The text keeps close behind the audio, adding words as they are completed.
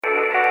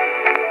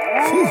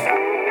Whew.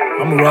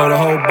 I'ma roll the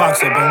whole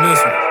box up on this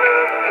one.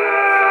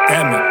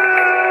 Damn it.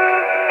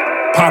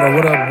 Potter,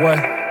 what up, boy?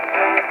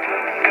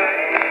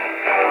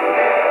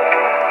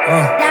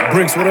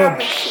 Bricks, what up?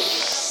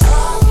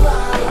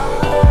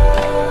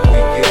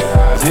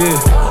 Yeah.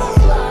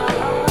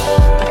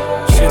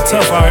 Shit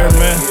tough out here,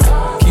 man.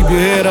 Keep your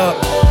head up.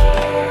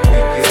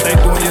 Stay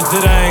doing your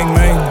thing,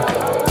 man.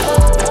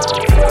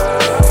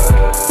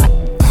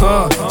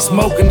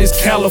 Smoking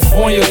this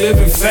California,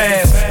 living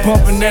fast.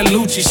 Pumping that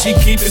Lucci, she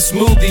keep it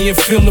smoothie and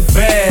fill the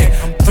bag.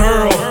 I'm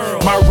thorough,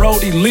 my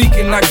roadie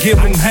leaking, I give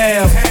him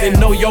half. They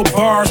know your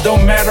bars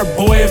don't matter,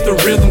 boy, if the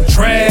rhythm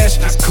trash.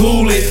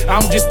 Cool it,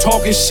 I'm just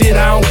talking shit,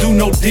 I don't do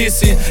no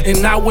dissing.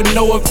 And I would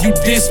know if you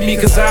diss me,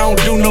 cause I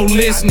don't do no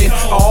listening.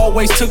 I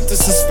always took the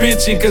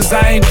suspension, cause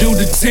I ain't do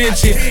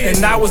detention.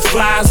 And I was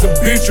fly as a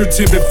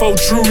Bridgerton before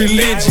true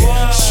religion.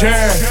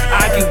 Sure,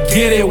 I can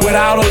get it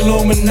without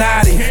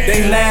Illuminati.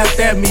 They laughed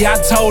at me,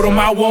 I told them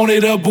I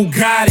wanted a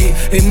Bugatti.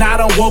 And I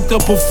done woke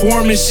up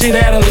performing shit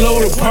at a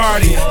loaded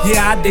party.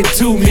 Yeah, I did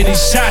too many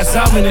shots,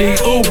 I'ma need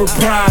Uber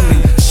probably.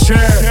 Sure,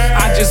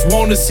 I just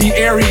wanna see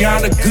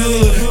Ariana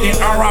good. And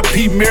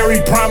R.I.P.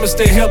 Mary promised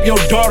to help your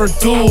daughter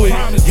through it.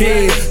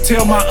 Yeah,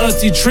 tell my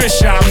auntie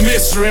Trisha I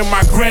miss her. And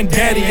my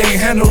granddaddy ain't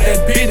handled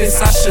that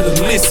business, I should've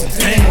listened.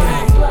 Damn.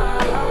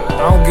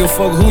 I don't give a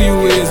fuck who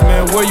you is,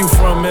 man. Where you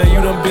from, man?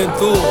 You done been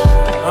through it.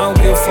 I don't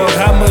give a fuck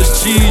how much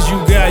cheese you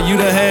got. You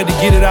done had to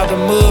get it out the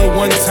mud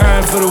one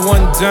time for the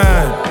one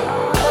time.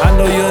 I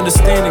know you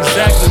understand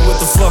exactly what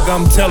the fuck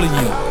I'm telling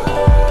you.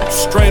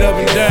 Straight up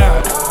and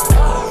down.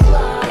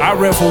 I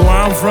rep for where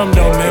I'm from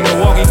though, man.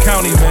 Milwaukee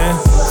County, man.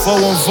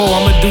 414,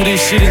 I'ma do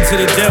this shit until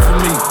the death of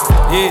me.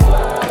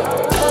 Yeah.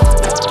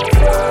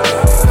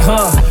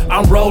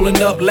 I'm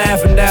rolling up,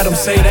 laughing at them,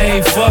 say they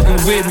ain't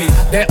fucking with me.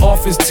 That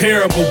office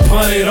terrible,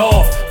 punt it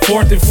off.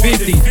 4th and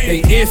 50,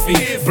 they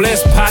iffy.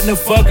 Blessed partner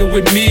fucking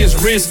with me is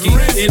risky.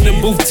 In the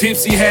booth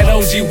tipsy, had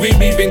OG with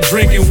me, been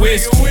drinking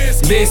whiskey.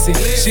 Listen,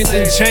 shit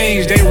done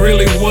changed, ain't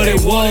really what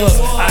it was.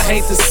 I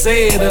hate to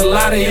say it, a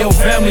lot of your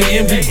family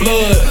envy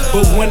blood.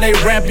 But when they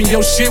rapping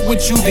your shit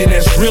with you, then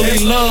that's really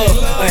love.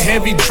 A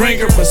heavy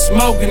drinker, but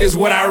smoking is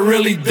what I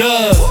really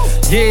does.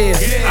 Yeah,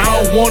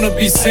 I don't wanna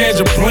be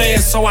Sandra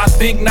Bland, so I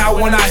think now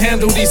when I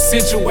handle these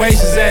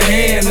situations at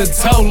hand, a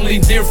totally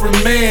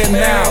different man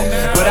now.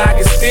 But I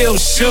can still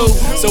shoot,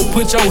 so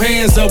put your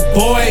hands up,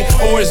 boy,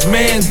 or it's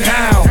man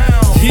down.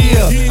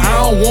 Yeah,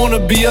 I don't wanna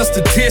be a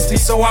statistic,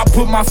 so I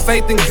put my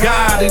faith in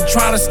God and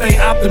try to stay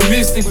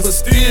optimistic, but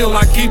still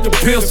I keep the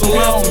pistol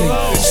on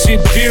me.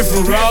 Shit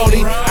different,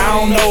 Roddy. I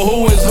don't know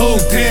who is who.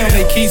 Damn,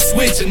 they keep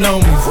switching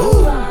on me.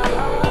 Woo.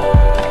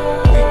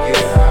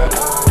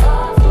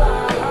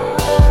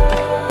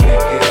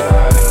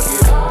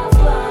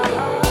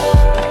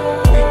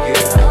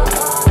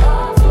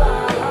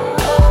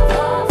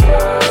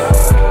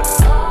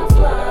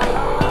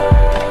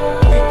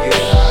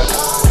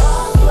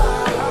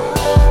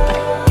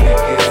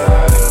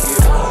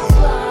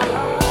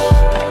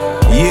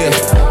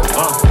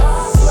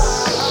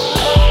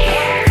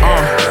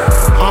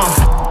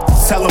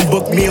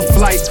 Book me a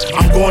flight,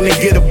 I'm going to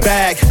get a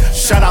bag.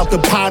 Shout out to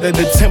Potter,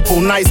 the Temple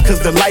nice, cause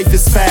the life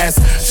is fast.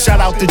 Shout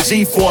out to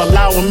G for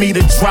allowing me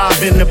to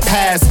drive in the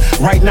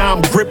past. Right now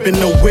I'm gripping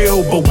the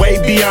wheel, but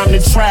way beyond the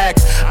track.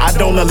 I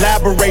don't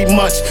elaborate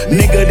much,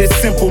 nigga, this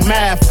simple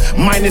math.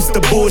 Minus the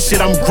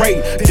bullshit, I'm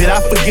great. Did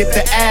I forget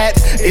to add?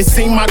 It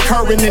seemed my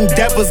current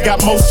endeavors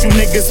got most you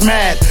niggas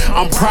mad.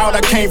 I'm proud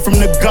I came from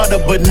the gutter,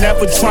 but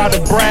never try to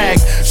brag.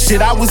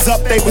 Shit, I was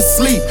up, they was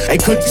sleep. Hey,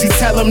 could you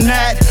tell them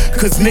that?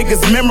 Cause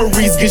niggas'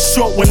 memories get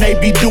short when they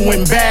be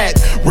doing bad.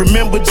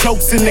 Remember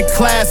jokes in the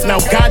class, now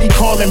Gotti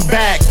calling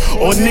back.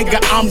 Or nigga,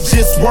 I'm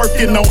just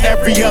working on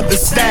every other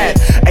stat.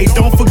 Hey,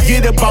 don't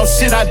forget about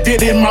shit I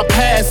did in my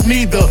past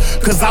neither.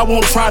 Cause I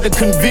won't try to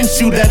convince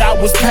you that I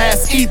was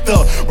past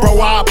ether. Bro,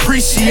 I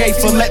appreciate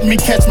for letting me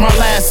catch my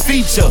last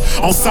feature.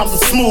 On something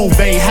smooth,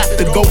 ain't have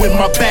to go in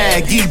my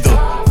bag either.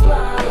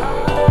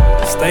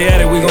 Stay at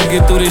it, we gon'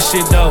 get through this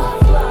shit though.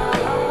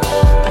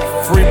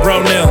 Free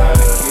Bro Nell,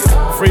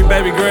 free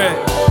Baby Greg,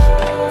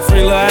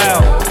 free Lil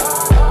Al,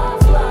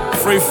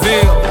 free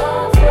Phil,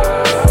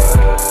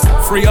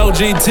 free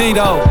OGT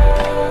though,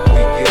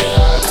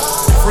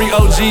 free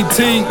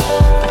OGT,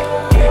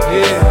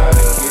 yeah.